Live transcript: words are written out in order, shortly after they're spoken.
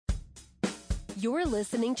You're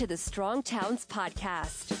listening to the Strong Towns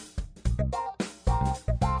Podcast.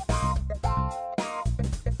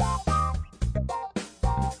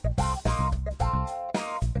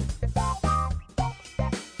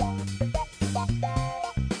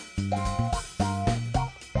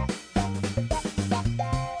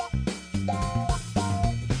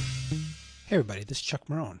 Hey everybody, this is Chuck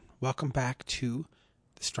Marone. Welcome back to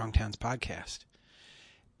the Strong Towns Podcast.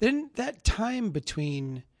 Then that time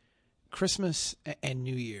between Christmas and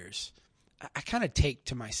New Year's, I kind of take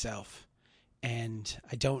to myself, and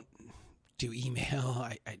I don't do email.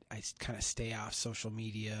 I kind of stay off social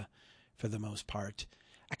media for the most part.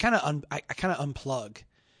 I kind of unplug.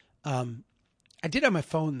 I did on my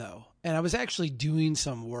phone though, and I was actually doing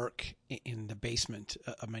some work in the basement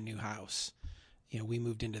of my new house. You know, we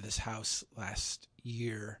moved into this house last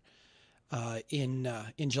year in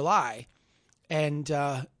July. And,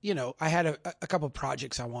 you know, I had a couple of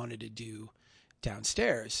projects I wanted to do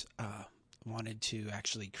downstairs. Wanted to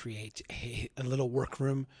actually create a little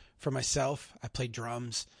workroom for myself. I played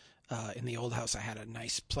drums. In the old house, I had a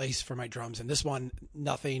nice place for my drums. And this one,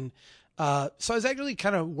 nothing. So I was actually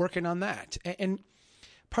kind of working on that. And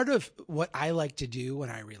part of what I like to do when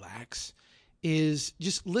I relax is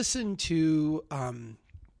just listen to,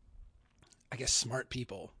 I guess, smart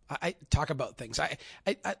people. I talk about things. I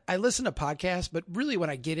listen to podcasts, but really when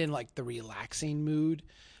I get in like the relaxing mood,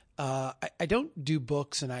 I don't do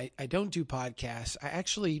books and I don't do podcasts. I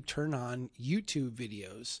actually turn on YouTube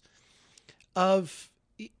videos of,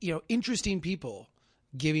 you know, interesting people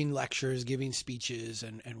giving lectures, giving speeches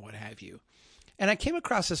and what have you. And I came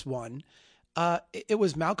across this one. It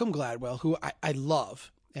was Malcolm Gladwell, who I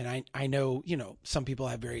love. And I know, you know, some people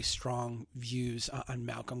have very strong views on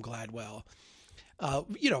Malcolm Gladwell,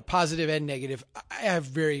 you know, positive and negative. I have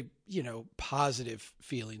very, you know, positive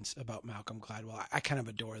feelings about Malcolm Gladwell. I kind of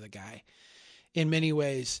adore the guy in many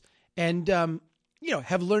ways, and, you know,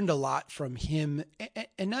 have learned a lot from him,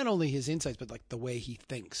 and not only his insights, but like the way he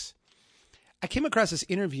thinks. I came across this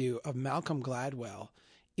interview of Malcolm Gladwell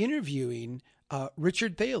interviewing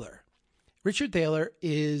Richard Thaler. Richard Thaler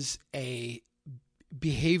is a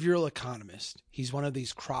behavioral economist. He's one of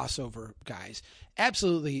these crossover guys.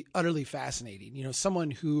 Absolutely, utterly fascinating. You know,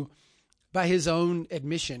 someone who, by his own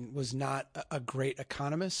admission, was not a great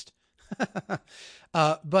economist,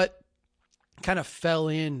 but kind of fell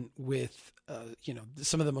in with, you know,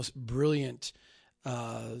 some of the most brilliant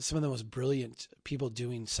people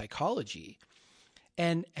doing psychology,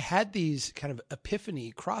 and had these kind of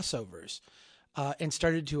epiphany crossovers, and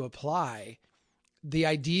started to apply the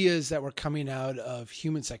ideas that were coming out of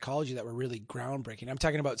human psychology that were really groundbreaking. I'm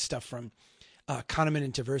talking about stuff from Kahneman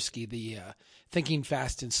and Tversky, the Thinking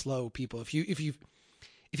Fast and Slow people. If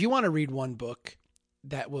you want to read one book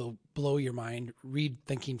that will blow your mind, read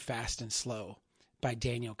Thinking Fast and Slow by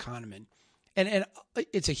Daniel Kahneman. And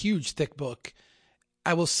it's a huge, thick book.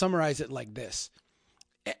 I will summarize it like this.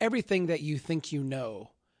 Everything that you think you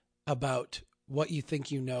know about what you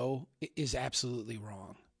think you know is absolutely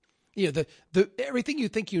wrong. You know, the everything you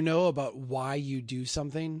think you know about why you do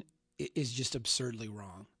something is just absurdly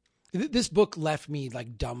wrong. This book left me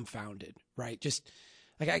like dumbfounded, right? Just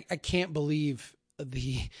like I can't believe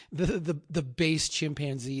the base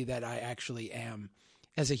chimpanzee that I actually am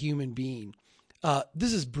as a human being.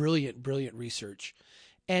 This is brilliant research,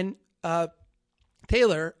 and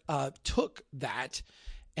Thaler took that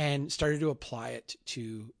and started to apply it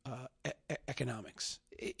to economics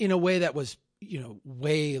in a way that was, you know,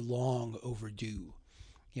 way long overdue.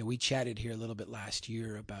 You know, we chatted here a little bit last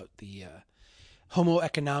year about the Homo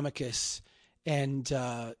economicus and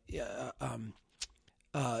the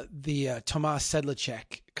Tomas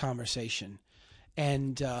Sedlacek conversation,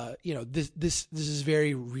 and you know, this is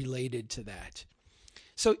very related to that.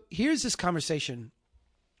 So here's this conversation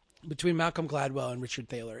between Malcolm Gladwell and Richard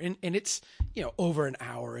Thaler, and it's, you know, over an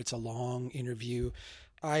hour. It's a long interview.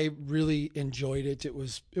 I really enjoyed it. It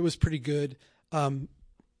was pretty good.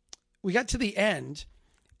 We got to the end,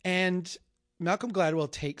 and Malcolm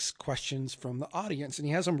Gladwell takes questions from the audience, and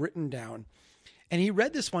he has them written down. And he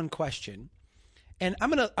read this one question, and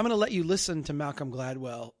I'm gonna let you listen to Malcolm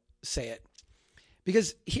Gladwell say it,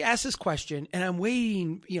 because he asked this question, and I'm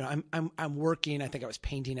waiting. You know, I'm working. I think I was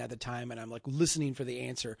painting at the time, and I'm like listening for the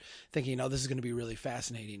answer, thinking, "Oh, this is going to be really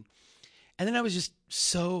fascinating." And then I was just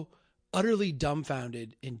so utterly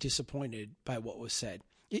dumbfounded and disappointed by what was said.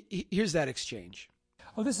 Here's that exchange.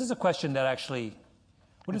 Oh, this is a question that actually...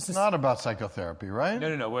 It's not about psychotherapy, right?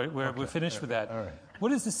 No. We're finished with that. All right.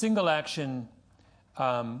 What is the single action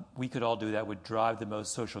we could all do that would drive the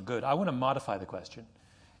most social good? I want to modify the question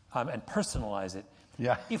and personalize it.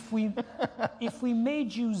 Yeah. If we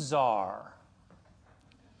made you czar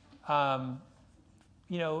a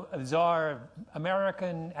czar,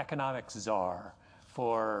 American economics czar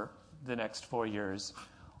for the next 4 years,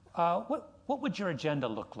 what would your agenda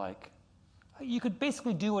look like? You could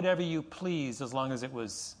basically do whatever you please as long as it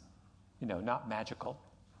was, not magical.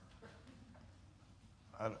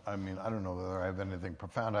 I mean, I don't know whether I have anything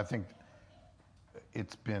profound. I think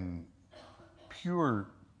it's been pure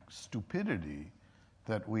stupidity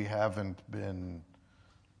that we haven't been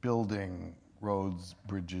building roads,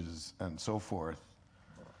 bridges, and so forth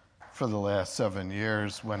for the last 7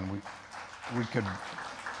 years when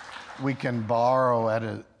we can borrow at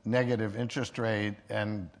a negative interest rate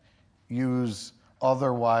and use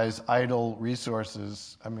otherwise idle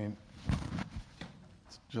resources. I mean,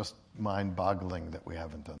 it's just mind-boggling that we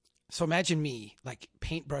haven't done. So imagine me, like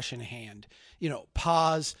paintbrush in hand,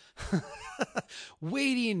 pause,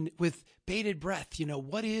 waiting with bated breath.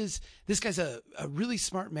 This guy's a really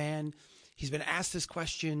smart man. He's been asked this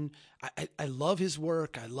question. I love his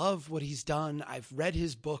work. I love what he's done. I've read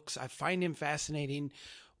his books. I find him fascinating.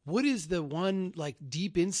 What is the one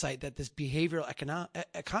deep insight that this behavioral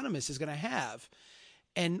economist is going to have?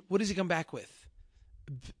 And what does he come back with?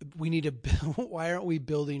 We need to build, why aren't we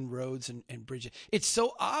building roads and bridges? It's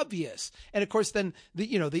so obvious. And of course, then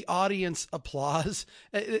the audience applause.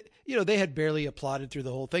 They had barely applauded through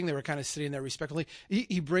the whole thing. They were kind of sitting there respectfully.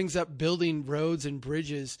 He brings up building roads and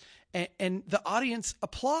bridges, and the audience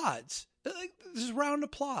applauds. This is round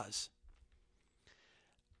applause.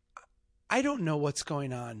 I don't know what's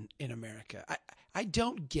going on in America. I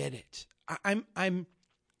don't get it. I'm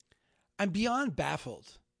beyond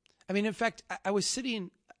baffled. I mean, in fact, I was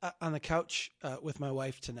sitting on the couch with my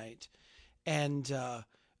wife tonight, and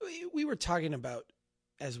we were talking about,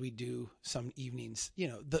 as we do some evenings,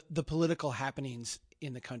 the political happenings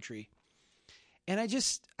in the country. And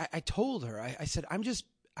I told her, I said,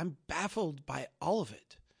 I'm baffled by all of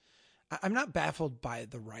it. I'm not baffled by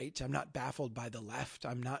the right. I'm not baffled by the left.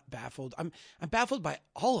 I'm not baffled. I'm baffled by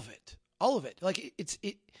all of it. All of it. Like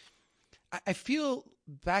I feel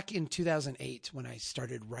back in 2008 when I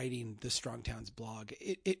started writing the Strong Towns blog,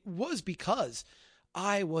 it was because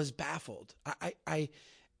I was baffled.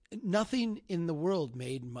 Nothing in the world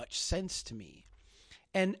made much sense to me.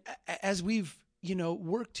 And as we've,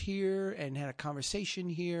 worked here and had a conversation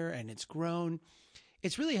here and it's grown,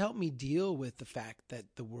 it's really helped me deal with the fact that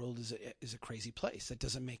the world is a crazy place that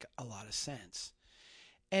doesn't make a lot of sense.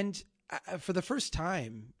 And for the first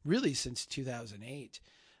time, really since 2008,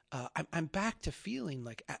 I'm back to feeling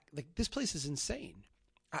like this place is insane.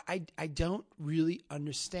 I don't really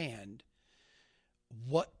understand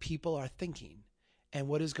what people are thinking and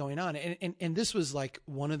what is going on. And this was like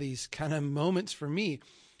one of these kind of moments for me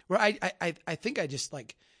where I think I just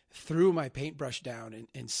threw my paintbrush down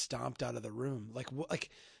and stomped out of the room. Like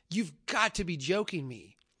you've got to be joking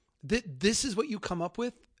me. This is what you come up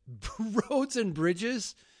with? Roads and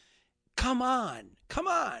bridges? Come on.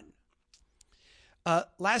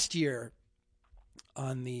 Last year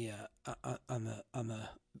on the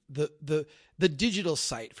digital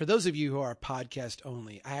site, for those of you who are podcast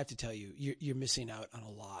only, I have to tell you, you're missing out on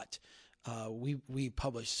a lot. We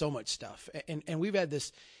publish so much stuff, and we've had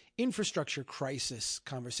this infrastructure crisis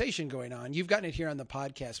conversation going on. You've gotten it here on the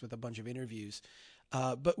podcast with a bunch of interviews,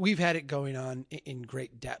 but we've had it going on in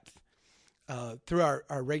great depth through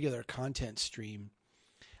our regular content stream.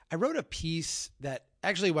 I wrote a piece that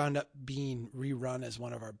actually wound up being rerun as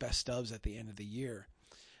one of our best ofs at the end of the year.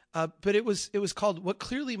 But it was called "What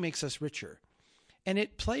Clearly Makes Us Richer." And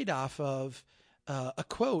it played off of a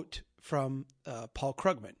quote from Paul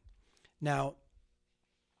Krugman. Now,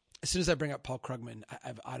 as soon as I bring up Paul Krugman,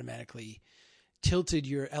 I've automatically tilted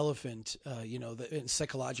your elephant, in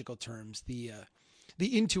psychological terms, the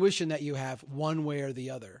intuition that you have one way or the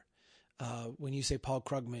other. When you say Paul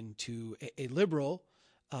Krugman to a liberal,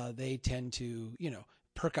 they tend to,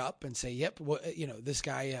 perk up and say, yep, this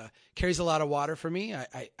guy carries a lot of water for me.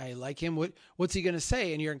 I like him. What's he going to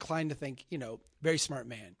say? And you're inclined to think, very smart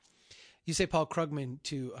man. You say Paul Krugman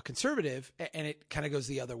to a conservative, and it kind of goes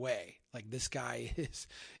the other way. Like, this guy is,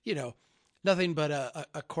 nothing but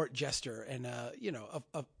a court jester and,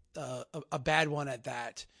 a bad one at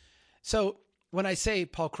that. So when I say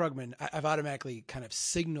Paul Krugman, I've automatically kind of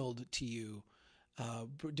signaled to you,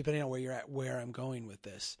 depending on where you're at, where I'm going with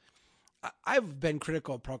this. I've been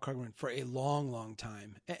critical of Paul Krugman for a long, long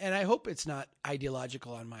time, and I hope it's not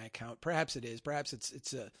ideological on my account. Perhaps it is. Perhaps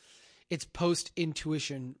it's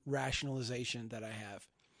post-intuition rationalization that I have.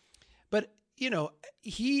 But,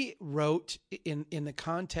 he wrote in the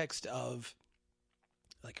context of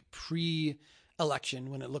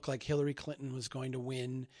pre-election when it looked like Hillary Clinton was going to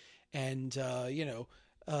win, and,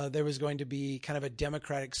 there was going to be kind of a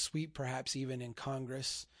Democratic sweep, perhaps even in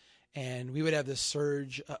Congress, and we would have the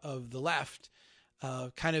surge of the left,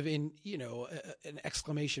 kind of in, an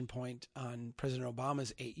exclamation point on President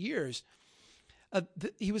Obama's 8 years.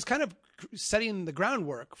 He was kind of setting the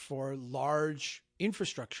groundwork for large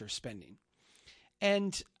infrastructure spending.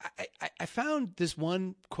 And I found this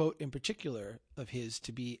one quote in particular of his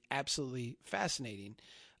to be absolutely fascinating.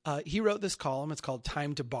 He wrote this column. It's called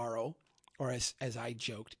Time to Borrow, or as I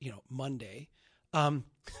joked, Monday.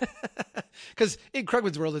 Because in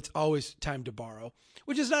Krugman's world, it's always time to borrow,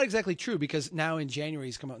 which is not exactly true, because now in January,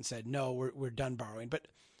 he's come out and said, no, we're done borrowing. But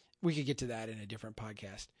we could get to that in a different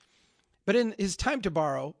podcast. But in his Time to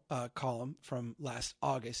Borrow column from last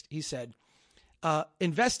August, he said,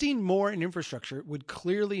 investing more in infrastructure would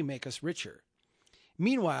clearly make us richer.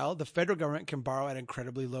 Meanwhile, the federal government can borrow at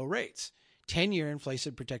incredibly low rates. 10-year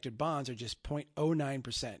inflation-protected bonds are just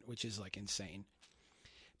 0.09%, which is like insane.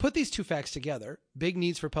 Put these two facts together, big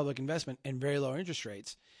needs for public investment and very low interest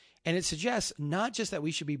rates, and it suggests not just that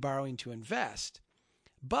we should be borrowing to invest,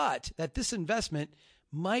 but that this investment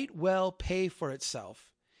might well pay for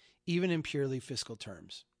itself, even in purely fiscal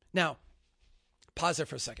terms. Now, pause there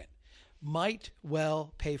for a second. Might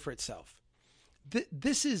well pay for itself.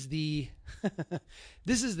 This is the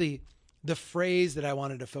this is the phrase that I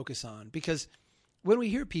wanted to focus on, because when we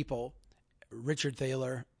hear people, Richard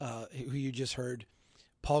Thaler, who you just heard,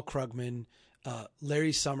 Paul Krugman,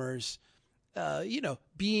 Larry Summers,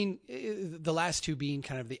 being the last two being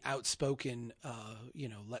kind of the outspoken,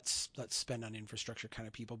 let's spend on infrastructure kind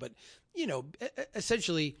of people, but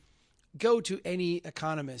essentially go to any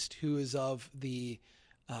economist who is of the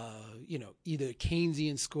either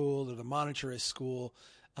Keynesian school or the monetarist school,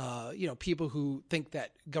 people who think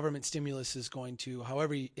that government stimulus is going to,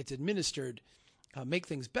 however it's administered, make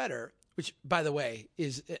things better, which, by the way,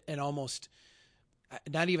 is an almost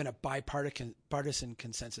not even a bipartisan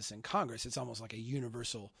consensus in Congress. It's almost like a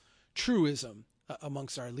universal truism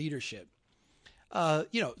amongst our leadership.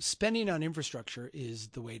 Spending on infrastructure is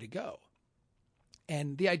the way to go.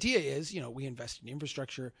 And the idea is, we invest in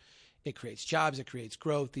infrastructure. It creates jobs. It creates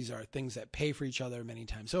growth. These are things that pay for each other many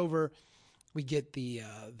times over. We get the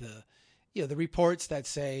reports that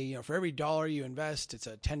say, for every dollar you invest, it's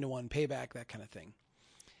a 10-to-1 payback, that kind of thing.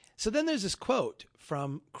 So then there's this quote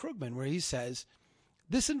from Krugman where he says,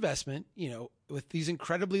 this investment, with these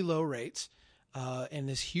incredibly low rates and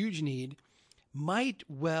this huge need, might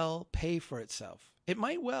well pay for itself. It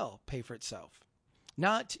might well pay for itself.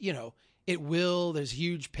 Not, it will, there's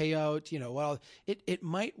huge payout, it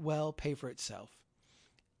might well pay for itself.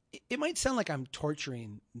 It might sound like I'm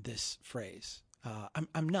torturing this phrase.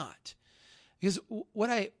 I'm not. Because what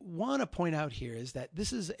I want to point out here is that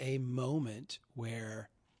this is a moment where,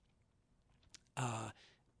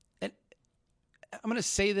 and I'm going to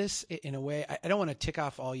say this in a way, I don't want to tick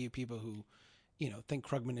off all you people who, think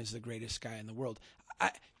Krugman is the greatest guy in the world.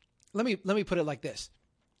 Let me put it like this.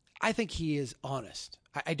 I think he is honest.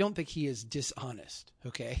 I don't think he is dishonest.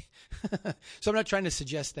 Okay. So I'm not trying to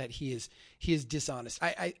suggest that he is dishonest.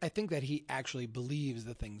 I think that he actually believes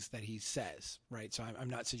the things that he says, right? So I'm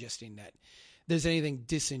not suggesting that there's anything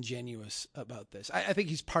disingenuous about this. I think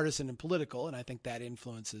he's partisan and political, and I think that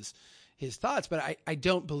influences his thoughts, but I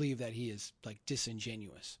don't believe that he is like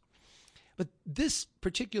disingenuous. But this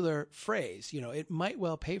particular phrase, it might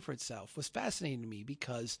well pay for itself, was fascinating to me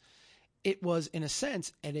because it was, in a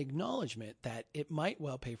sense, an acknowledgement that it might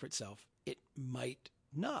well pay for itself. It might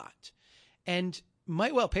not. And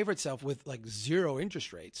might well pay for itself with like zero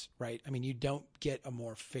interest rates, right? I mean, you don't get a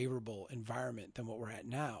more favorable environment than what we're at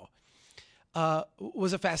now,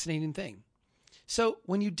 was a fascinating thing. So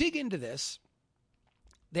when you dig into this,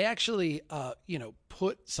 they actually,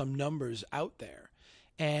 put some numbers out there.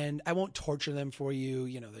 And I won't torture them for you.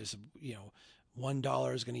 There's,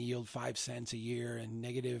 $1 is going to yield 5 cents a year and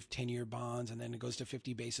negative 10-year bonds. And then it goes to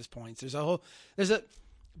 50 basis points.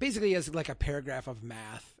 Basically has like a paragraph of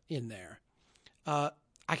math in there. I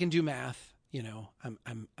can do math.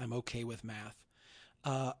 I'm okay with math.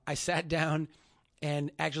 I sat down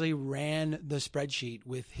and actually ran the spreadsheet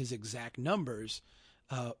with his exact numbers,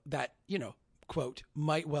 that, quote,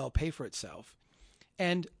 might well pay for itself.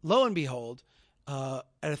 And lo and behold, at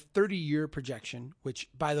a 30-year projection, which,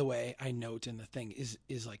 by the way, I note in the thing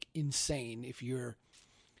is like insane. If you're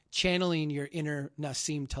channeling your inner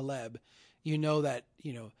Nassim Taleb, you know that,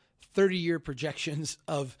 30-year projections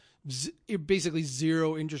of basically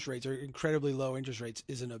zero interest rates or incredibly low interest rates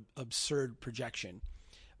is an absurd projection.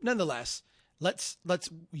 Nonetheless, let's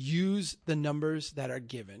use the numbers that are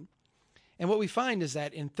given. And what we find is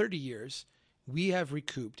that in 30 years, we have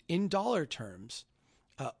recouped, in dollar terms,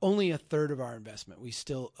 only a third of our investment. We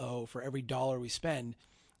still owe, for every dollar we spend,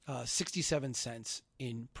 67 cents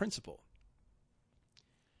in principal.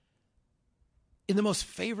 In the most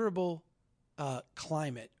favorable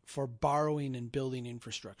climate for borrowing and building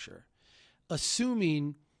infrastructure,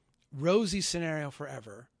 assuming rosy scenario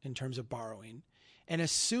forever in terms of borrowing, and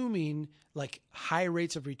assuming like high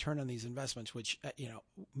rates of return on these investments, which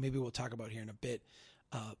maybe we'll talk about here in a bit,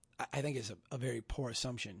 I think is a very poor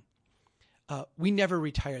assumption. We never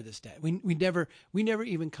retire this debt. We never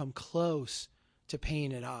even come close to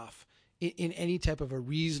paying it off in any type of a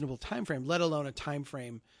reasonable time frame, let alone a time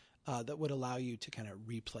frame that would allow you to kind of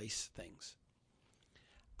replace things.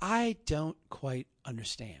 I don't quite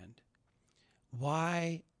understand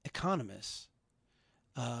why economists,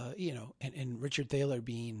 and Richard Thaler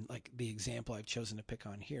being like the example I've chosen to pick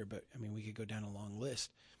on here, but I mean, we could go down a long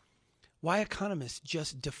list, why economists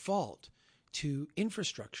just default to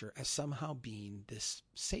infrastructure as somehow being this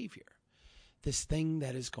savior, this thing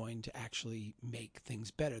that is going to actually make things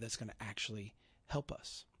better, that's going to actually help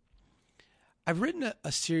us. I've written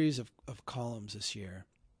a series of columns this year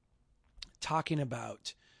talking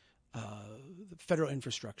about the federal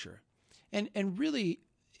infrastructure and really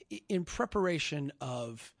in preparation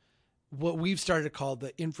of what we've started to call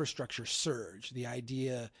the infrastructure surge, the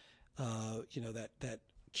idea, that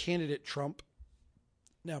candidate Trump,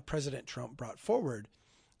 now President Trump, brought forward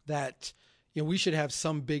that, we should have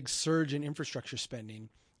some big surge in infrastructure spending,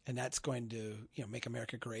 and that's going to, make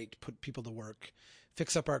America great, put people to work,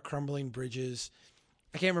 fix up our crumbling bridges.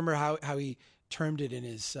 I can't remember how he termed it in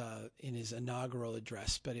his inaugural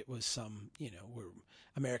address, but it was some, where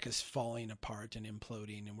America's falling apart and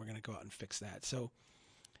imploding, and we're going to go out and fix that. So,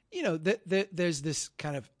 there's this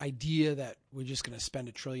kind of idea that we're just going to spend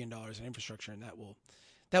 $1 trillion in infrastructure, and that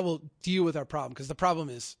will deal with our problem, because the problem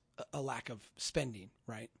is a lack of spending,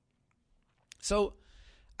 right? So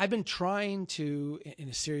I've been trying to, in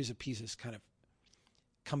a series of pieces, kind of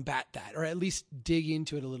combat that, or at least dig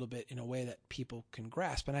into it a little bit in a way that people can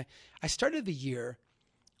grasp. And I started the year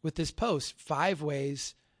with this post, 5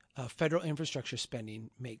 ways federal infrastructure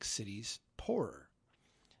spending makes cities poorer.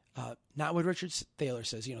 Not what Richard Thaler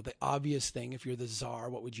says, the obvious thing, if you're the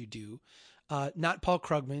czar, what would you do? Not Paul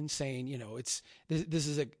Krugman saying, this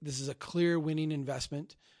is a clear winning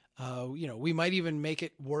investment. We might even make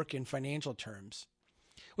it work in financial terms,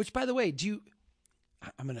 which, by the way,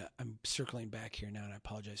 I'm circling back here now, and I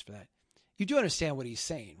apologize for that. You do understand what he's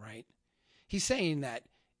saying, right? He's saying that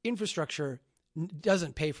infrastructure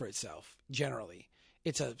doesn't pay for itself generally.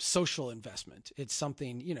 It's a social investment. It's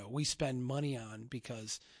something, we spend money on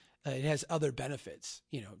because it has other benefits,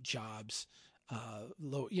 jobs,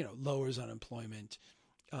 lowers unemployment,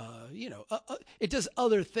 it does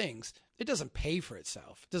other things. It doesn't pay for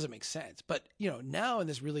itself. It doesn't make sense. But, now in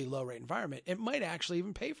this really low rate environment, it might actually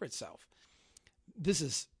even pay for itself. This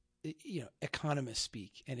is, economists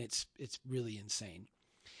speak, and it's really insane.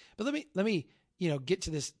 But let me, get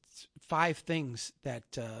to this 5 things that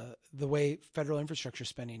the way federal infrastructure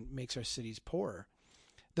spending makes our cities poorer.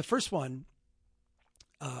 The first one,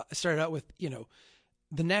 I started out with,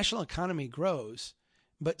 the national economy grows,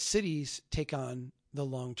 but cities take on the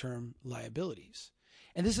long-term liabilities.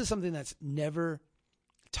 And this is something that's never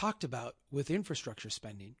talked about with infrastructure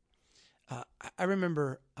spending. I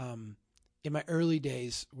remember in my early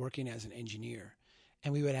days working as an engineer,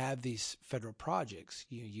 and we would have these federal projects.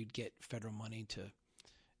 You'd get federal money to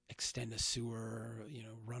extend a sewer,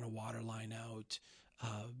 run a water line out,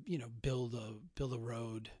 build a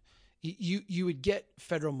road. You would get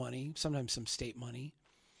federal money, sometimes some state money,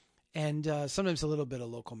 and sometimes a little bit of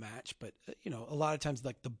local match. But a lot of times,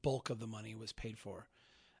 like the bulk of the money was paid for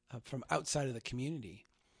from outside of the community,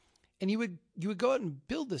 and you would go out and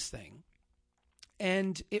build this thing,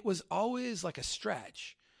 and it was always like a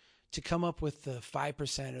stretch to come up with the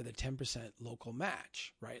 5% or the 10% local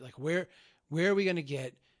match, right? Like where are we going to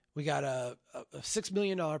get? We got a $6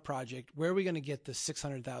 million project. Where are we going to get the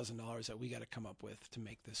 $600,000 that we got to come up with to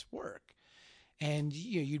make this work? And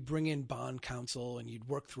you'd bring in bond counsel, and you'd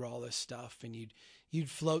work through all this stuff, and you'd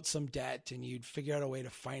float some debt, and you'd figure out a way to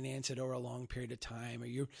finance it over a long period of time, or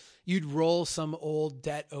you'd roll some old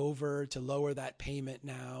debt over to lower that payment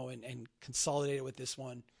now and consolidate it with this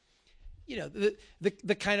one.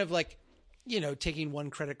 The kind of like, taking one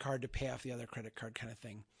credit card to pay off the other credit card kind of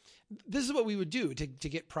thing. This is what we would do to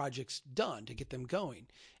get projects done, to get them going,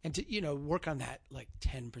 and to, work on that like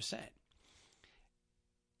 10%.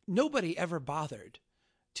 Nobody ever bothered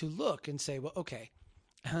to look and say, well, okay,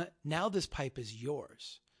 now this pipe is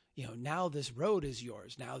yours. Now this road is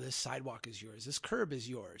yours. Now this sidewalk is yours. This curb is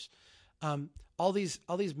yours. All these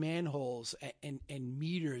manholes and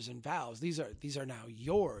meters and valves, these are now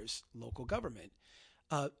yours, local government.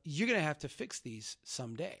 You're going to have to fix these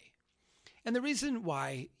someday. And the reason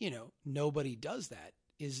why, nobody does that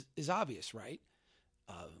is obvious, right?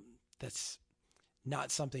 That's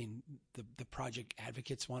not something the project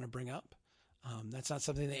advocates want to bring up. That's not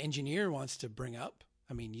something the engineer wants to bring up.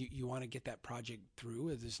 I mean, you want to get that project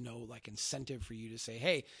through. There's no incentive for you to say,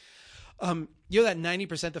 hey, that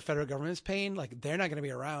 90% the federal government is paying, they're not going to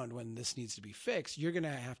be around when this needs to be fixed. You're going to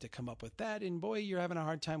have to come up with that. And boy, you're having a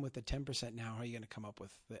hard time with the 10% now. How are you going to come up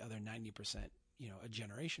with the other 90%, a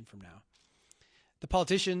generation from now? The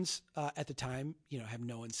politicians at the time, have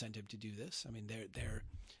no incentive to do this. I mean, they're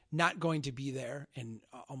not going to be there in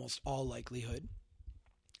almost all likelihood.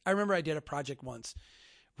 I remember I did a project once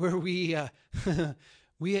where we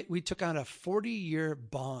took on a 40-year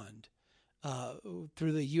bond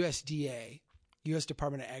through the USDA, U.S.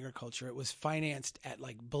 Department of Agriculture. It was financed at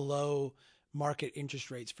below market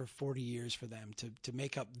interest rates for 40 years for them to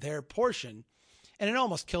make up their portion. And it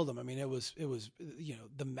almost killed them. I mean, it was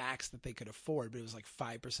the max that they could afford, but it was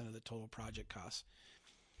 5% of the total project costs.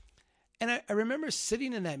 And I remember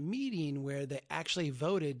sitting in that meeting where they actually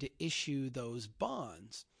voted to issue those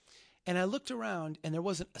bonds. And I looked around and there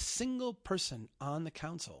wasn't a single person on the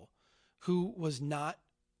council who was not,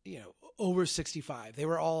 over 65. They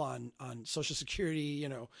were all on Social Security,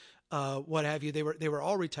 what have you. They were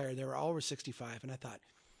all retired. They were all over 65. And I thought,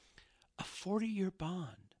 a 40-year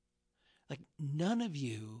bond. None of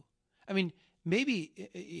you, I mean,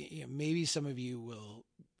 maybe some of you will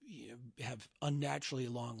have unnaturally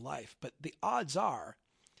long life, but the odds are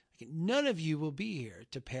none of you will be here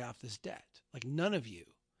to pay off this debt. None of you.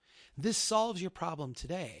 This solves your problem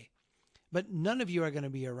today, but none of you are going to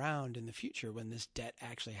be around in the future when this debt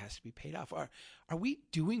actually has to be paid off. Are we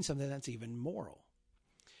doing something that's even moral?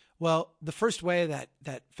 Well, the first way that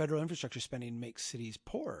federal infrastructure spending makes cities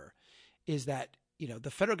poorer is that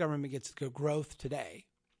the federal government gets the growth today,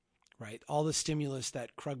 right? All the stimulus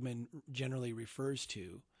that Krugman generally refers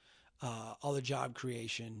to, all the job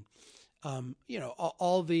creation,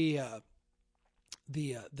 all the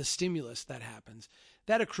stimulus that happens,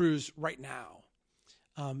 that accrues right now.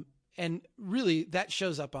 And really that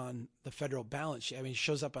shows up on the federal balance sheet. I mean, it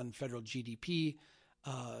shows up on federal GDP.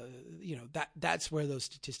 That's where those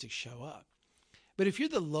statistics show up. But if you're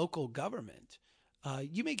the local government,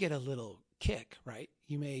 you may get a little kick, right?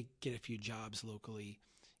 You may get a few jobs locally.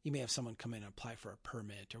 You may have someone come in and apply for a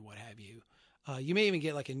permit or what have you. You may even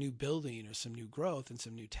get a new building or some new growth and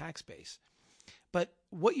some new tax base. But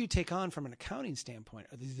what you take on from an accounting standpoint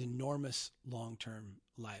are these enormous long-term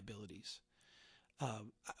liabilities.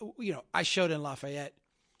 I showed in Lafayette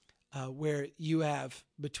where you have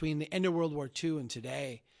between the end of World War II and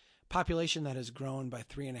today, population that has grown by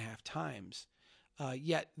 3.5 times.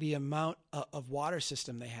 Yet the amount of water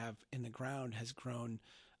system they have in the ground has grown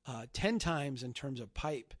 10 times in terms of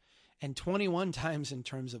pipe and 21 times in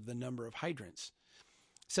terms of the number of hydrants.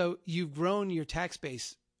 So you've grown your tax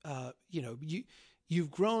base,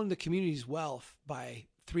 you've grown the community's wealth by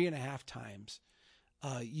 3.5 times.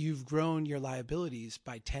 You've grown your liabilities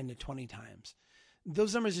by 10 to 20 times.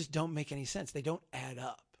 Those numbers just don't make any sense. They don't add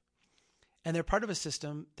up. And they're part of a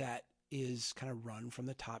system that is kind of run from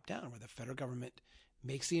the top down, where the federal government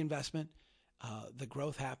makes the investment, the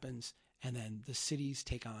growth happens, and then the cities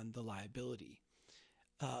take on the liability.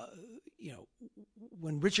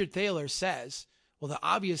 When Richard Thaler says, well, the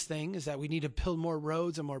obvious thing is that we need to build more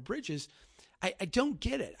roads and more bridges, I don't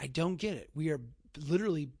get it. I don't get it. We are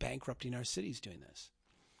literally bankrupting our cities doing this.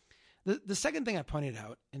 The second thing I pointed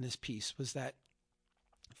out in this piece was that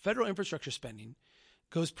federal infrastructure spending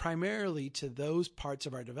goes primarily to those parts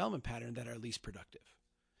of our development pattern that are least productive.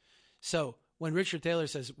 So when Richard Thaler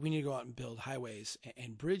says we need to go out and build highways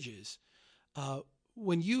and bridges,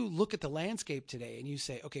 when you look at the landscape today and you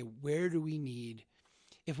say, okay, where do we need,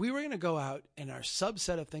 if we were going to go out and our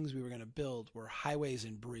subset of things we were going to build were highways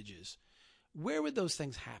and bridges, where would those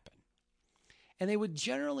things happen? And they would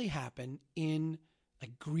generally happen in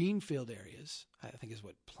greenfield areas, I think is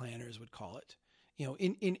what planners would call it.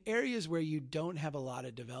 In areas where you don't have a lot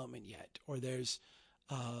of development yet, or there's,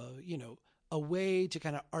 a way to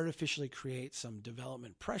kind of artificially create some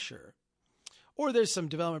development pressure, or there's some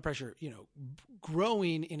development pressure,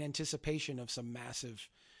 growing in anticipation of some massive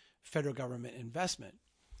federal government investment.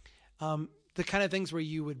 The kind of things where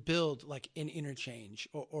you would build an interchange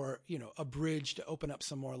or a bridge to open up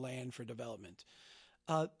some more land for development.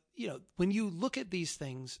 When you look at these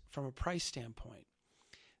things from a price standpoint,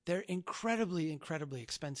 they're incredibly, incredibly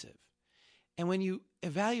expensive. And when you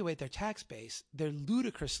evaluate their tax base, they're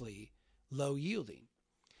ludicrously low yielding.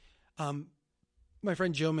 My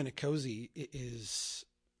friend Joe Minicozy is,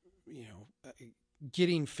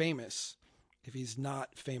 getting famous. If he's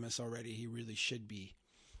not famous already, he really should be,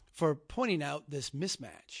 for pointing out this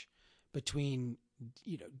mismatch between,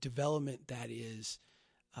 development that is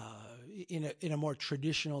in a more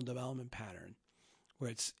traditional development pattern,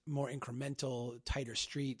 where it's more incremental, tighter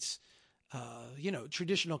streets,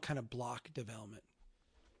 traditional kind of block development,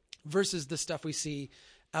 versus the stuff we see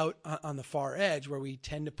out on the far edge, where we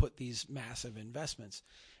tend to put these massive investments,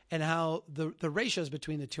 and how the ratios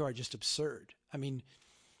between the two are just absurd. I mean,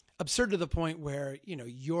 absurd to the point where,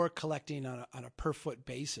 you're collecting on a per foot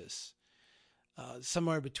basis,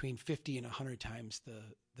 somewhere between 50 and 100 times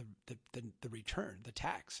the return, the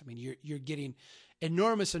tax. I mean, you're getting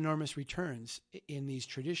enormous returns in these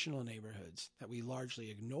traditional neighborhoods that we largely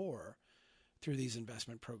ignore through these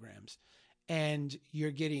investment programs. And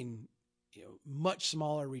you're getting, much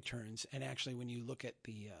smaller returns. And actually, when you look at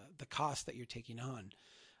the cost that you're taking on,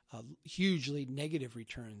 hugely negative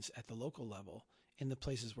returns at the local level in the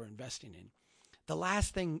places we're investing in. The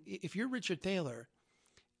last thing, if you're Richard Thaler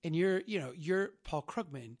and you're Paul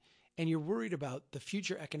Krugman and you're worried about the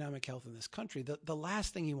future economic health in this country, the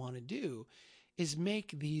last thing you want to do is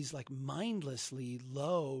make these like mindlessly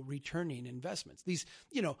low returning investments, these,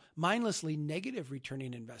 mindlessly negative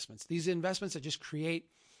returning investments, these investments that just create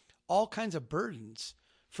all kinds of burdens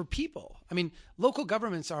for people. I mean, local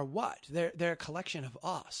governments are what? They're a collection of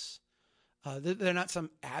us. They're not some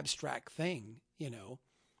abstract thing,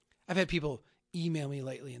 I've had people email me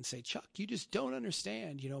lately and say, Chuck, you just don't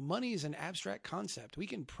understand. Money is an abstract concept. We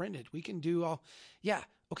can print it. We can do all. Yeah.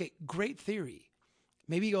 Okay. Great theory.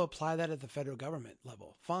 Maybe go apply that at the federal government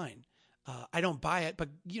level. Fine. I don't buy it, but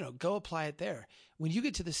go apply it there. When you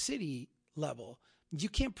get to the city level, you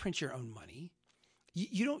can't print your own money.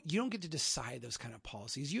 You don't get to decide those kind of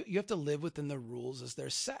policies. You have to live within the rules as they're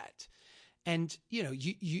set. And,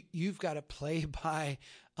 you've got to play by,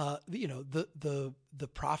 the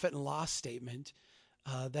profit and loss statement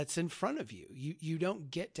that's in front of you. You don't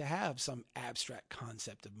get to have some abstract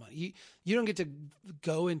concept of money. You don't get to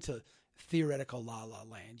go into theoretical la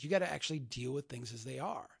land. You got to actually deal with things as they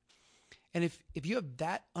are. And if you have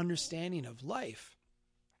that understanding of life,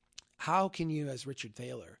 how can you, as Richard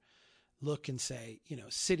Thaler, look and say,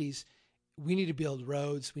 cities, we need to build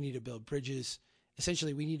roads, we need to build bridges.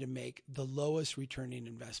 Essentially, we need to make the lowest returning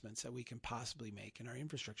investments that we can possibly make in our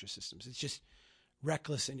infrastructure systems. It's just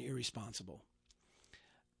reckless and irresponsible.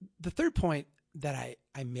 The third point that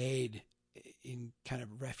I made in kind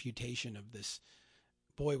of refutation of this,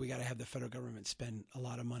 boy, we got to have the federal government spend a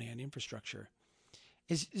lot of money on infrastructure,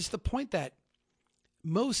 is the point that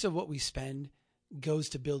most of what we spend goes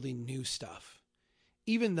to building new stuff,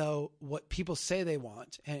 even though what people say they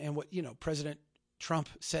want and what, President Trump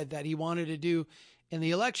said that he wanted to do in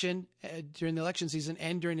the election, during the election season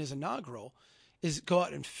and during his inaugural, is go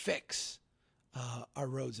out and fix our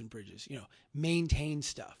roads and bridges, maintain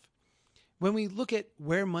stuff. When we look at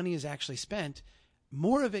where money is actually spent,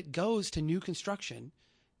 more of it goes to new construction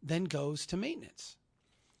than goes to maintenance.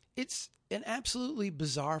 It's an absolutely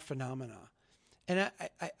bizarre phenomena. And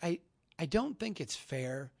I don't think it's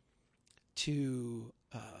fair to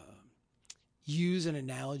use an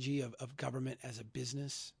analogy of government as a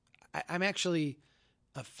business. I'm actually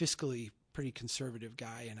a fiscally pretty conservative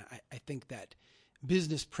guy, and I think that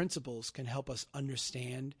business principles can help us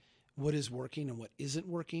understand what is working and what isn't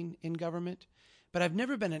working in government. But I've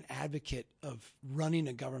never been an advocate of running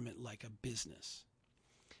a government like a business.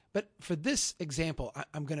 But for this example,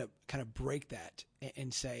 I'm going to kind of break that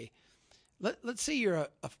and say, let's say you're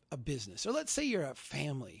a business, or let's say you're a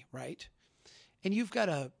family, right? And you've got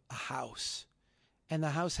a house, and the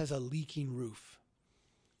house has a leaking roof.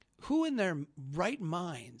 Who in their right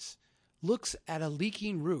minds looks at a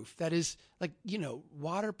leaking roof that is like,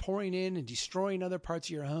 water pouring in and destroying other parts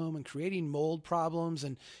of your home and creating mold problems,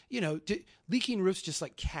 and, leaking roofs just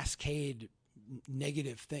like cascade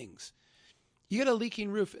negative things. You got a leaking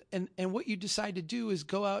roof, and what you decide to do is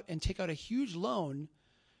go out and take out a huge loan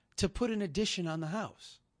to put an addition on the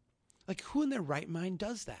house. Like, who in their right mind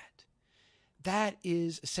does that? That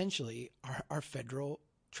is essentially our federal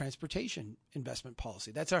transportation investment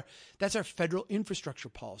policy. That's our federal infrastructure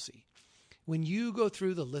policy. When you go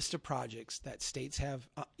through the list of projects that states have,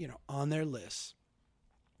 on their lists,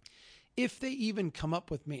 if they even come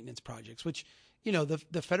up with maintenance projects, which,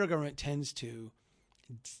 the federal government tends to,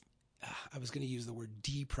 I was going to use the word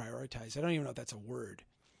deprioritize. I don't even know if that's a word.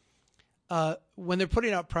 When they're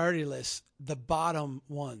putting out priority lists, the bottom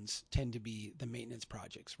ones tend to be the maintenance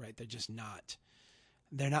projects, right?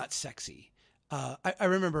 They're not sexy. I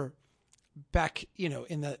remember back, in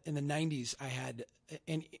the 90s, I had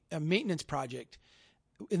a maintenance project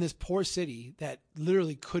in this poor city that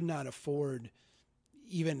literally could not afford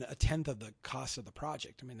even a tenth of the cost of the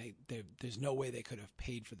project. I mean, there's no way they could have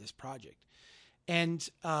paid for this project. And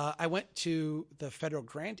I went to the federal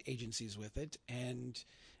grant agencies with it, and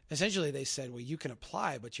essentially they said, well, you can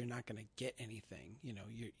apply, but you're not going to get anything.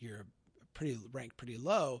 You're ranked pretty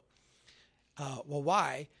low. Well,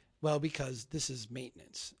 why? Well, because this is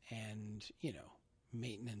maintenance, and,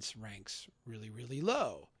 maintenance ranks really, really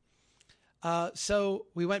low. So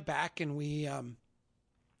we went back and we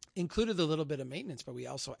included a little bit of maintenance, but we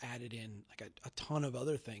also added in like a ton of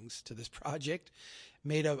other things to this project,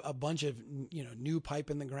 made a bunch of, new pipe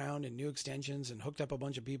in the ground and new extensions, and hooked up a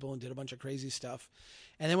bunch of people and did a bunch of crazy stuff.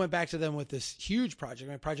 And then went back to them with this huge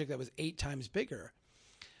project, a project that was 8 times bigger,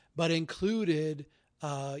 but included,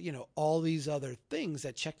 all these other things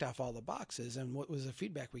that checked off all the boxes. And what was the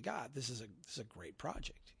feedback we got? This is a great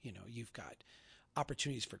project. You've got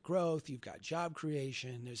opportunities for growth. You've got job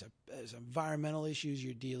creation. There's environmental issues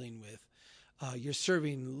you're dealing with. You're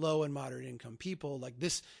serving low and moderate income people. Like,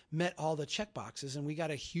 this met all the check boxes, and we got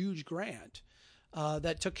a huge grant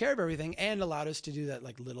that took care of everything and allowed us to do that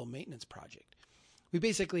like little maintenance project. We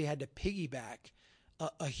basically had to piggyback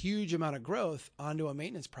a huge amount of growth onto a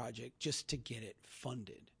maintenance project just to get it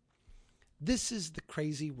funded. This is the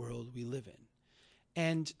crazy world we live in.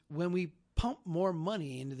 And when we pump more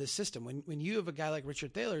money into the system, when you have a guy like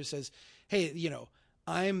Richard Thaler who says, hey,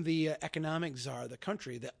 I'm the economic czar of the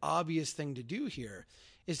country, the obvious thing to do here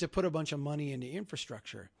is to put a bunch of money into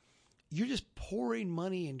infrastructure. You're just pouring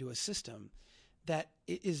money into a system that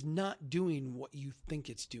is not doing what you think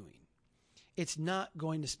it's doing. It's not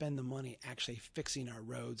going to spend the money actually fixing our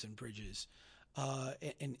roads and bridges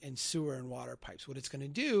and sewer and water pipes. What it's going to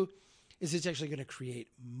do is it's actually going to create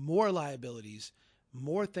more liabilities,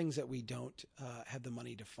 more things that we don't have the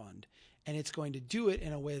money to fund. And it's going to do it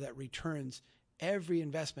in a way that returns every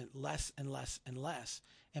investment less and less and less,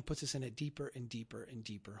 and puts us in a deeper and deeper and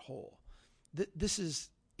deeper hole. This is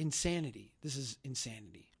insanity. This is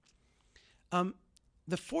insanity.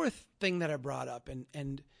 The fourth thing that I brought up,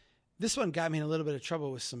 and this one got me in a little bit of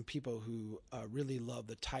trouble with some people who really love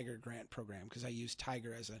the Tiger Grant program, because I use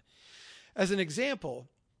Tiger as an example.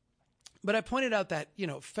 But I pointed out that,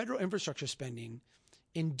 federal infrastructure spending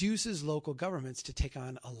induces local governments to take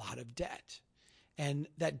on a lot of debt. And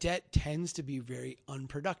that debt tends to be very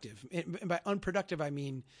unproductive. And by unproductive, I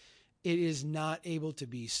mean it is not able to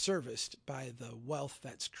be serviced by the wealth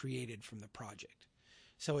that's created from the project.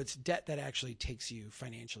 So it's debt that actually takes you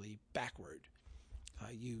financially backward.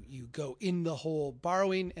 You go in the hole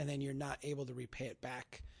borrowing, and then you're not able to repay it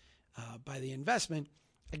back by the investment.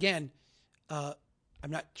 Again, I'm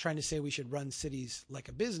not trying to say we should run cities like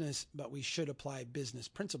a business, but we should apply business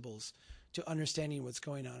principles to understanding what's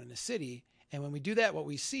going on in a city. And when we do that, what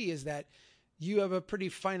we see is that you have a pretty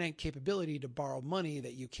finite capability to borrow money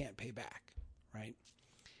that you can't pay back, right?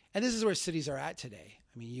 And this is where cities are at today.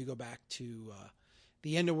 I mean, you go back to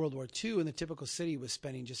the end of World War II, and the typical city was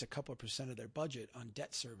spending just a couple of % of their budget on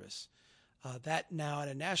debt service. That now at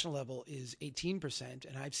a national level is 18%,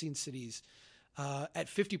 and I've seen cities at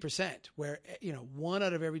 50%, where 1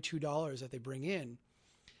 out of every $2 that they bring in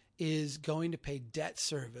is going to pay debt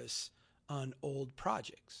service on old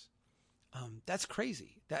projects. That's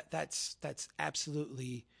crazy. That's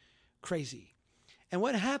absolutely crazy. And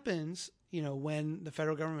what happens, when the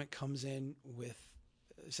federal government comes in with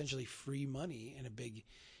essentially free money and a big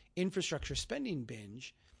infrastructure spending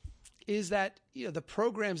binge, is that, the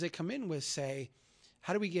programs they come in with say,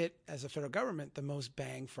 how do we get, as a federal government, the most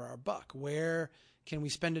bang for our buck? Where can we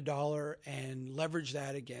spend $1 and leverage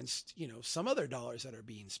that against, some other dollars that are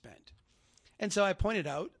being spent? And so I pointed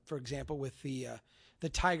out, for example, with the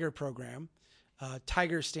Tiger program,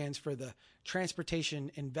 Tiger stands for the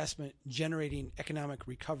Transportation Investment Generating Economic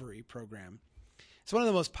Recovery Program. It's one of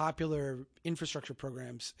the most popular infrastructure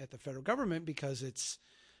programs at the federal government because it's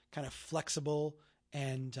kind of flexible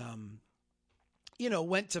and,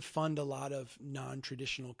 went to fund a lot of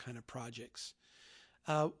non-traditional kind of projects.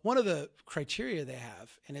 One of the criteria they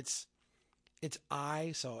have, and it's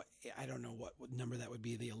I, so I don't know what number that would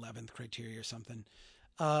be, the 11th criteria or something,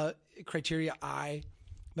 criteria I,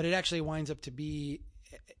 but it actually winds up to be,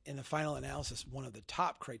 in the final analysis, one of the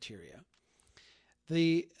top criteria.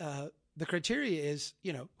 The criteria is,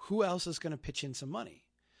 who else is going to pitch in some money?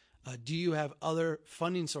 Do you have other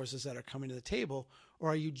funding sources that are coming to the table,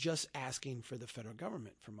 or are you just asking for the federal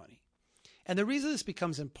government for money? And the reason this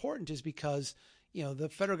becomes important is because, the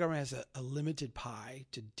federal government has a limited pie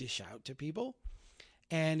to dish out to people.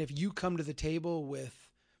 And if you come to the table with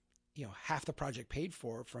half the project paid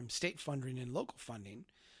for from state funding and local funding,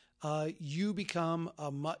 you become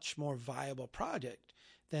a much more viable project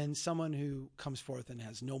than someone who comes forth and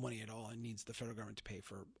has no money at all and needs the federal government to pay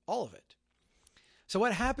for all of it. So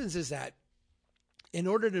what happens is that in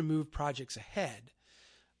order to move projects ahead,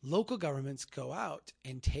 local governments go out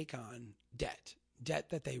and take on debt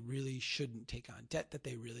that they really shouldn't take on, debt that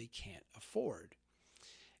they really can't afford,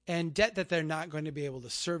 and debt that they're not going to be able to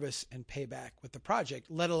service and pay back with the project,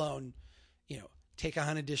 let alone, take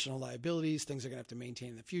on additional liabilities, things they're going to have to maintain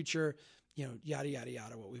in the future, yada, yada,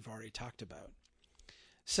 yada, what we've already talked about.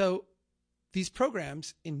 So these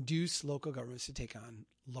programs induce local governments to take on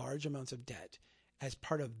large amounts of debt as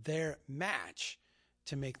part of their match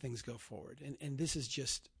to make things go forward. And this is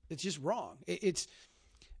it's just wrong. It's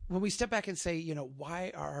when we step back and say,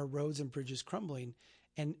 why are our roads and bridges crumbling?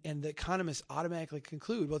 And the economists automatically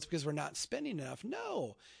conclude, well, it's because we're not spending enough.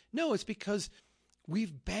 No, it's because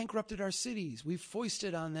we've bankrupted our cities. We've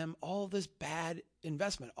foisted on them all this bad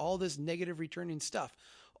investment, all this negative returning stuff,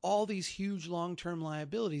 all these huge long-term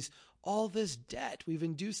liabilities, all this debt we've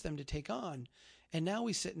induced them to take on. And now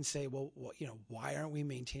we sit and say, well, why aren't we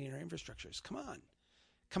maintaining our infrastructures? Come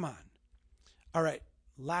on. All right.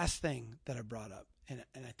 Last thing that I brought up, and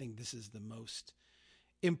I think this is the most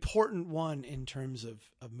important one in terms of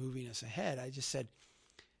moving us ahead. I just said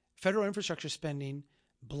federal infrastructure spending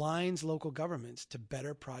blinds local governments to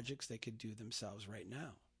better projects they could do themselves right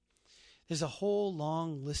now. There's a whole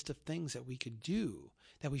long list of things that we could do,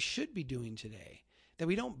 that we should be doing today, that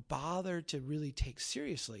we don't bother to really take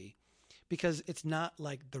seriously because it's not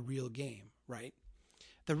like the real game, right?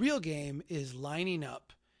 The real game is lining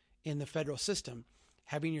up in the federal system,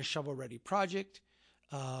 having your shovel-ready project,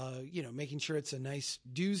 making sure it's a nice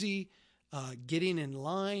doozy, getting in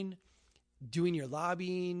line, doing your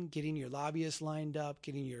lobbying, getting your lobbyists lined up,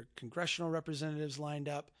 getting your congressional representatives lined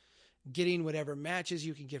up, getting whatever matches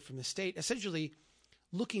you can get from the state, essentially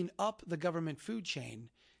looking up the government food chain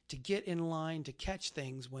to get in line to catch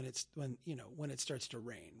things when it starts to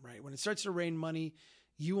rain, right? When it starts to rain money,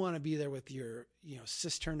 you want to be there with your,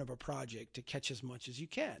 cistern of a project to catch as much as you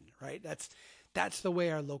can, right? That's the way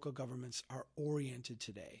our local governments are oriented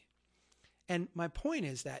today. And my point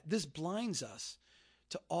is that this blinds us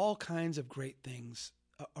to all kinds of great things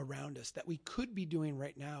around us that we could be doing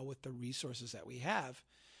right now with the resources that we have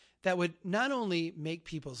that would not only make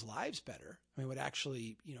people's lives better, would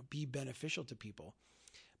actually, be beneficial to people,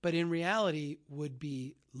 but in reality would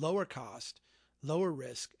be lower cost, lower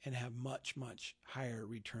risk, and have much, much higher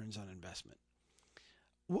returns on investment.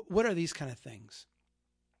 What are these kind of things?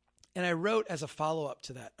 And I wrote, as a follow-up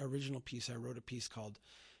to that original piece, I wrote a piece called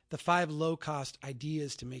The 5 Low-Cost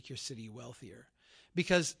Ideas to Make Your City Wealthier.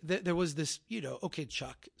 Because there was this, okay,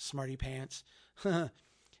 Chuck, smarty pants,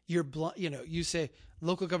 you say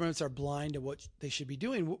local governments are blind to what they should be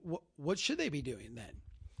doing. What should they be doing then?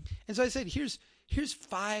 And so I said, here's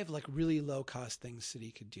 5 like really low-cost things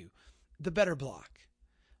city could do. The Better Block.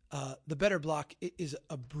 The Better Block is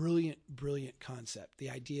a brilliant, brilliant concept. The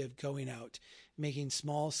idea of going out, making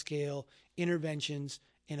small-scale interventions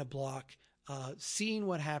in a block, seeing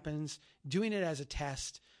what happens, doing it as a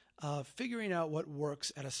test, figuring out what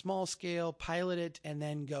works at a small scale, pilot it, and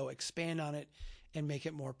then go expand on it and make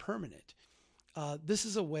it more permanent. This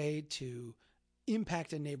is a way to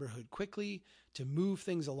impact a neighborhood quickly, to move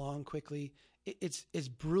things along quickly. It's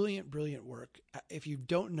brilliant, brilliant work. If you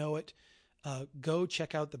don't know it, go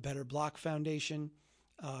check out the Better Block Foundation.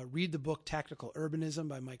 Read the book Tactical Urbanism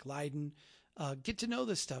by Mike Lydon. Get to know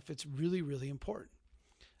this stuff. It's really, really important.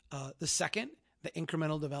 The second, the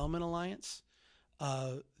Incremental Development Alliance.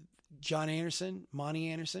 John Anderson, Monty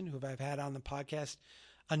Anderson, who I've had on the podcast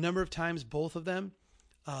a number of times, both of them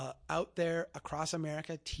out there across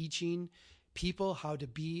America teaching people how to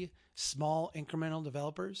be small incremental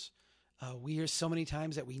developers. We hear so many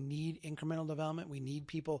times that we need incremental development. We need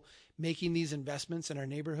people making these investments in our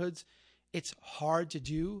neighborhoods. It's hard to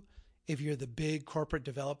do if you're the big corporate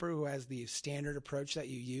developer who has the standard approach that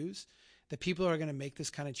you use. The people who are going to make this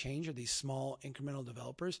kind of change are these small incremental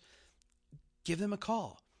developers. Give them a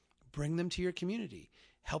call. Bring them to your community.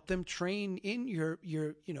 Help them train in your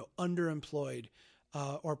underemployed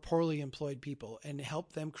or poorly employed people and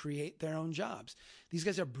help them create their own jobs. These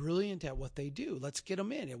guys are brilliant at what they do. Let's get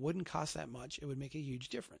them in. It wouldn't cost that much. It would make a huge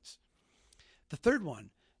difference. The third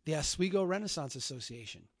one, the Oswego Renaissance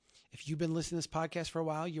Association. If you've been listening to this podcast for a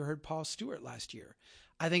while, you heard Paul Stewart last year.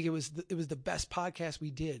 I think it was the best podcast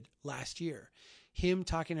we did last year. Him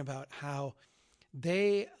talking about how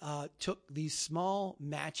they took these small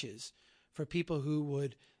matches for people who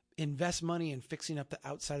would invest money in fixing up the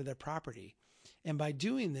outside of their property. And by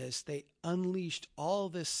doing this, they unleashed all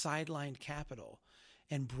this sidelined capital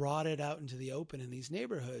and brought it out into the open in these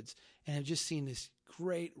neighborhoods, and have just seen this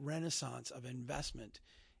great renaissance of investment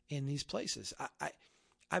in these places.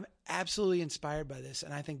 I'm absolutely inspired by this,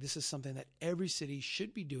 and I think this is something that every city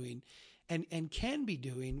should be doing and can be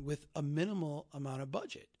doing with a minimal amount of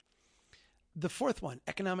budget. The fourth one,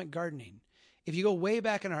 economic gardening. If you go way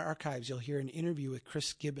back in our archives, you'll hear an interview with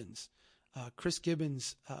Chris Gibbons. Chris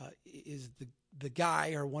Gibbons is the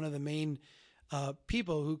guy, or one of the main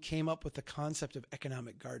people who came up with the concept of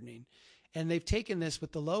economic gardening. And they've taken this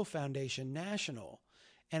with the Lowe Foundation National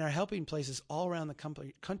and are helping places all around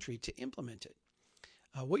the country to implement it.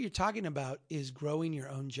 What you're talking about is growing your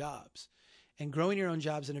own jobs, and growing your own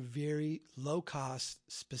jobs in a very low cost,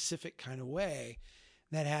 specific kind of way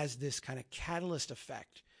that has this kind of catalyst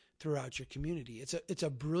effect throughout your community. It's a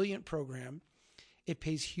brilliant program. It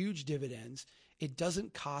pays huge dividends. It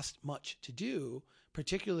doesn't cost much to do,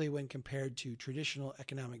 particularly when compared to traditional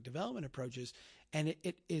economic development approaches. And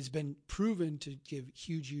it has been proven to give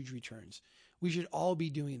huge returns. We should all be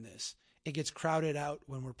doing this. It gets crowded out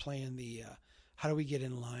when we're playing the how do we get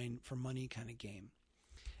in line for money kind of game.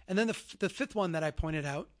 And then the fifth one that I pointed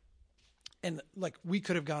out, and like we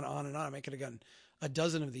could have gone on and on. I could have gotten a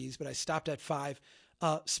dozen of these, but I stopped at 5.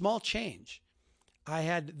 Small change. I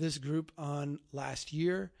had this group on last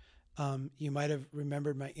year. You might have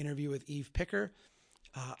remembered my interview with Eve Picker.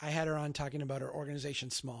 I had her on talking about her organization,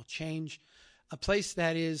 Small Change, a place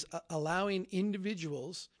that is allowing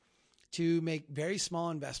individuals to make very small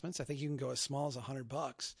investments. I think you can go as small as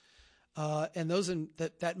 $100. And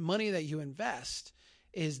that money that you invest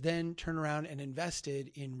is then turned around and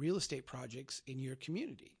invested in real estate projects in your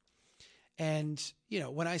community. And,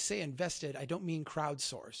 when I say invested, I don't mean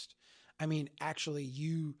crowdsourced. I mean, actually,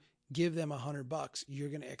 you give them $100, you're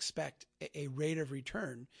going to expect a rate of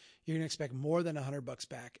return. You're going to expect more than $100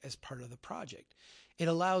 back as part of the project. It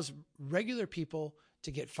allows regular people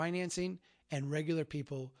to get financing and regular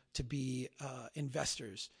people to be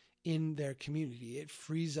investors in their community. It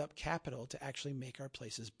frees up capital to actually make our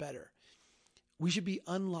places better. We should be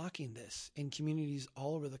unlocking this in communities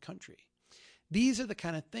all over the country. These are the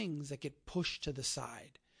kind of things that get pushed to the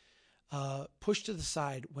side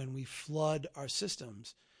when we flood our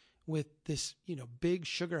systems with this, big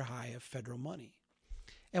sugar high of federal money.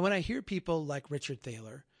 And when I hear people like Richard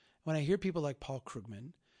Thaler, when I hear people like Paul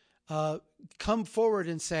Krugman come forward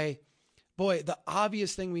and say, boy, the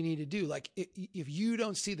obvious thing we need to do, like if you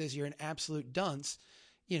don't see this, you're an absolute dunce.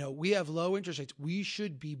 We have low interest rates. We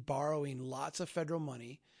should be borrowing lots of federal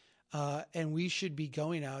money, and we should be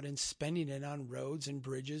going out and spending it on roads and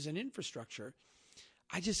bridges and infrastructure.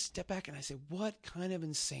 I just step back and I say, what kind of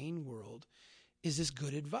insane world is this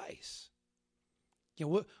good advice?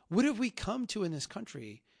 What have we come to in this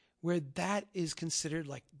country where that is considered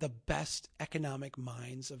like the best economic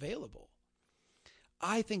minds available?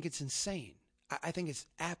 I think it's insane. I think it's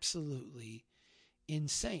absolutely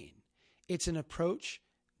insane. It's an approach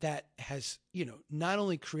that has, not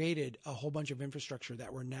only created a whole bunch of infrastructure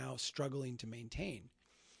that we're now struggling to maintain,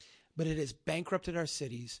 but it has bankrupted our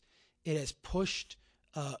cities. It has pushed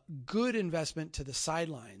good investment to the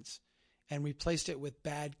sidelines and replaced it with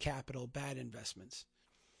bad capital, bad investments.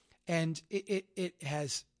 And it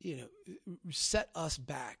has, set us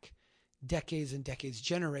back decades and decades,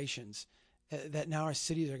 generations that now our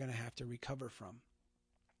cities are going to have to recover from.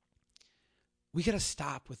 We got to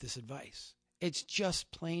stop with this advice. It's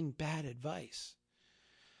just plain bad advice.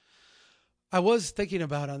 I was thinking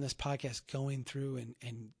about on this podcast going through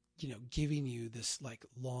and giving you this like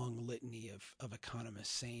long litany of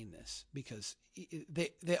economists saying this, because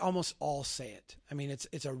they almost all say it. I mean,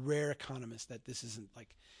 it's a rare economist that this isn't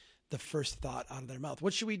like the first thought out of their mouth.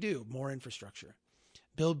 What should we do? More infrastructure,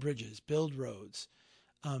 build bridges, build roads.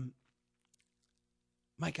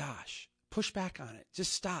 My gosh, push back on it.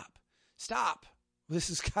 Just stop. This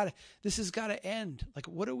has got to end. Like,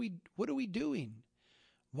 what are we doing?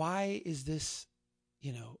 Why is this,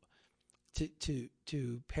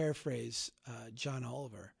 to paraphrase John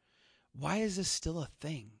Oliver, why is this still a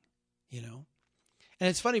thing? And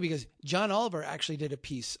it's funny because John Oliver actually did a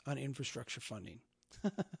piece on infrastructure funding,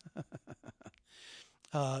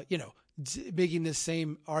 making this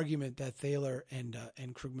same argument that Thaler and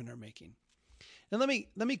Krugman are making. Now let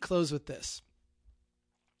me close with this.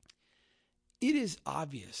 It is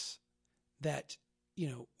obvious that,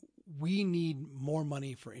 we need more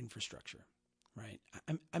money for infrastructure, right?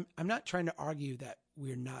 I'm not trying to argue that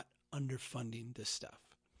we're not underfunding this stuff.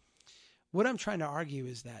 What I'm trying to argue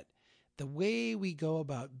is that the way we go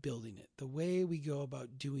about building it, the way we go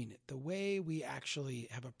about doing it, the way we actually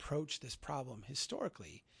have approached this problem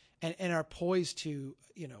historically and are poised to,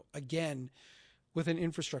 again, with an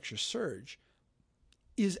infrastructure surge,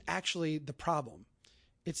 is actually the problem.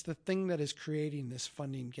 It's the thing that is creating this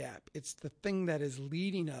funding gap. It's the thing that is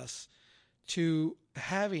leading us to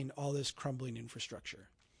having all this crumbling infrastructure.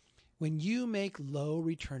 When you make low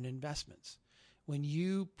return investments, when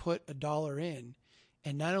you put $1 in,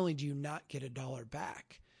 and not only do you not get $1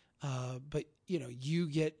 back, but you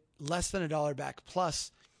get less than $1 back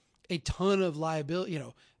plus a ton of liability,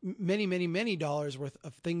 many dollars worth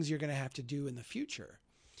of things you're going to have to do in the future.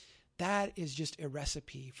 That is just a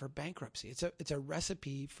recipe for bankruptcy. It's a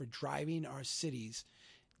recipe for driving our cities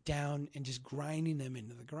down and just grinding them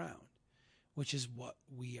into the ground, which is what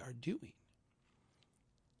we are doing.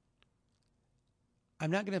 I'm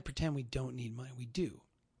not going to pretend we don't need money. We do.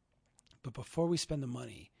 But before we spend the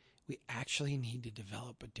money, we actually need to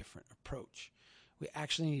develop a different approach. We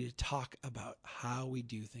actually need to talk about how we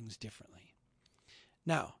do things differently.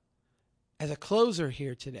 Now, as a closer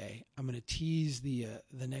here today, I'm going to tease the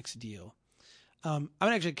next deal. I'm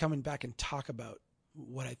actually coming back and talk about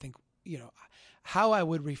what I think, how I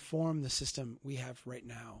would reform the system we have right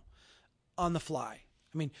now on the fly.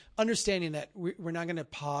 I mean, understanding that we're not going to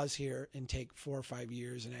pause here and take 4 or 5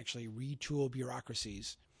 years and actually retool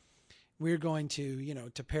bureaucracies. We're going to,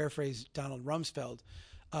 to paraphrase Donald Rumsfeld,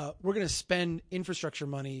 we're going to spend infrastructure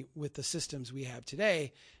money with the systems we have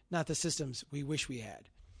today, not the systems we wish we had.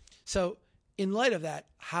 So in light of that,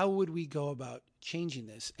 how would we go about changing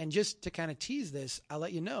this? And just to kind of tease this, I'll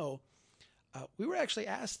let you know, we were actually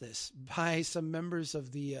asked this by some members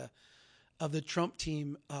of the Trump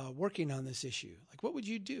team working on this issue. Like, what would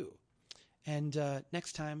you do? And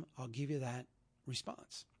next time, I'll give you that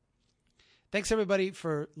response. Thanks, everybody,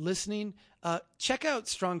 for listening. Check out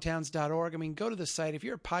strongtowns.org. I mean, go to the site. If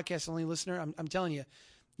you're a podcast-only listener, I'm telling you,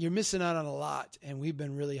 you're missing out on a lot. And we've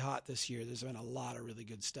been really hot this year. There's been a lot of really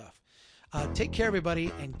good stuff. Take care,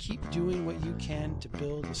 everybody, and keep doing what you can to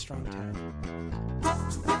build a strong town.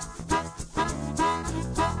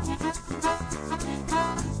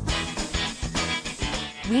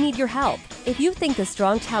 We need your help. If you think the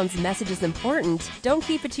Strong Towns message is important, don't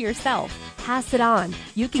keep it to yourself. Pass it on.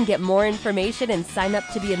 You can get more information and sign up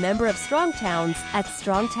to be a member of Strong Towns at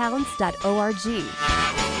strongtowns.org.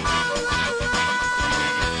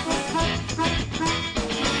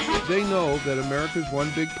 They know that America's one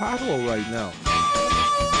big pothole right now.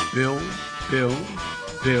 Bill.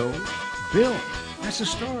 That's the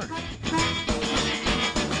story.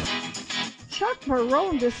 Chuck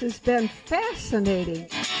Marohn, this has been fascinating.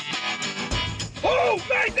 Who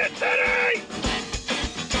made the city?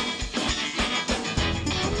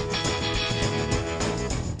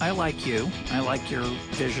 I like you. I like your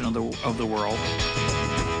vision of the world.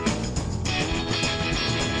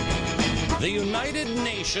 The United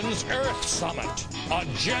Nations Earth Summit,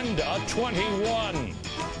 Agenda 21.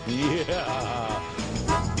 Yeah.